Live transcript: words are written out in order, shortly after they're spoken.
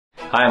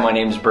Hi, my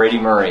name is Brady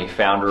Murray,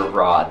 founder of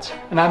Rods.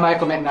 And I'm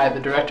Michael McKnight, the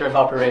Director of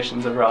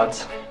Operations of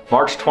Rods.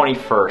 March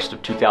 21st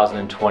of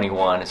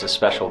 2021 is a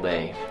special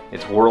day.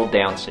 It's World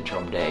Down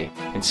Syndrome Day.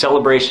 In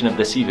celebration of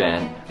this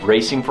event,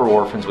 Racing for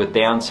Orphans with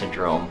Down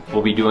Syndrome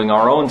will be doing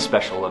our own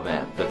special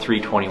event, the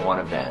 321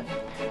 event.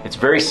 It's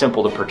very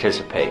simple to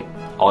participate.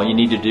 All you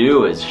need to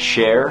do is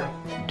share,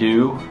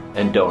 do,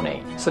 and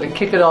donate. So to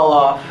kick it all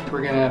off,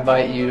 we're going to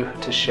invite you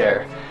to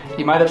share.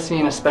 You might have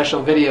seen a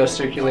special video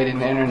circulating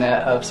the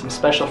internet of some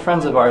special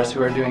friends of ours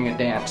who are doing a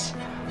dance.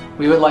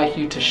 We would like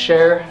you to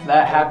share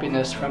that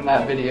happiness from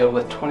that video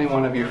with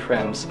 21 of your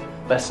friends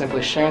by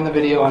simply sharing the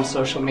video on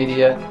social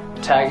media,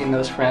 tagging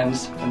those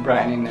friends, and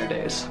brightening their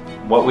days.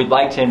 What we'd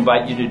like to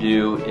invite you to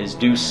do is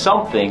do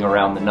something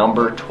around the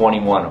number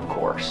 21, of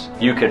course.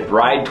 You could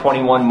ride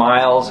 21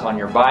 miles on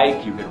your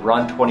bike, you could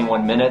run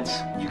 21 minutes,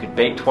 you could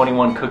bake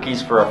 21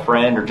 cookies for a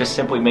friend, or just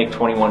simply make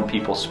 21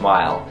 people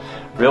smile.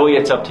 Really,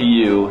 it's up to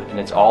you, and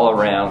it's all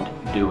around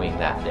doing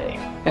that day.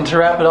 And to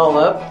wrap it all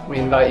up, we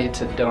invite you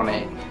to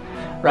donate.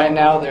 Right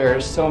now, there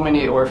are so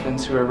many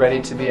orphans who are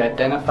ready to be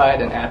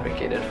identified and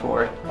advocated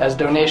for. As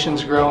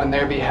donations grow in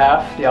their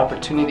behalf, the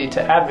opportunity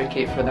to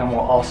advocate for them will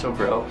also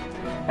grow.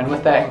 And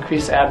with that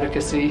increased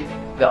advocacy,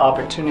 the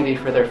opportunity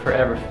for their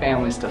forever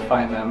families to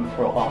find them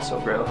will also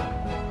grow.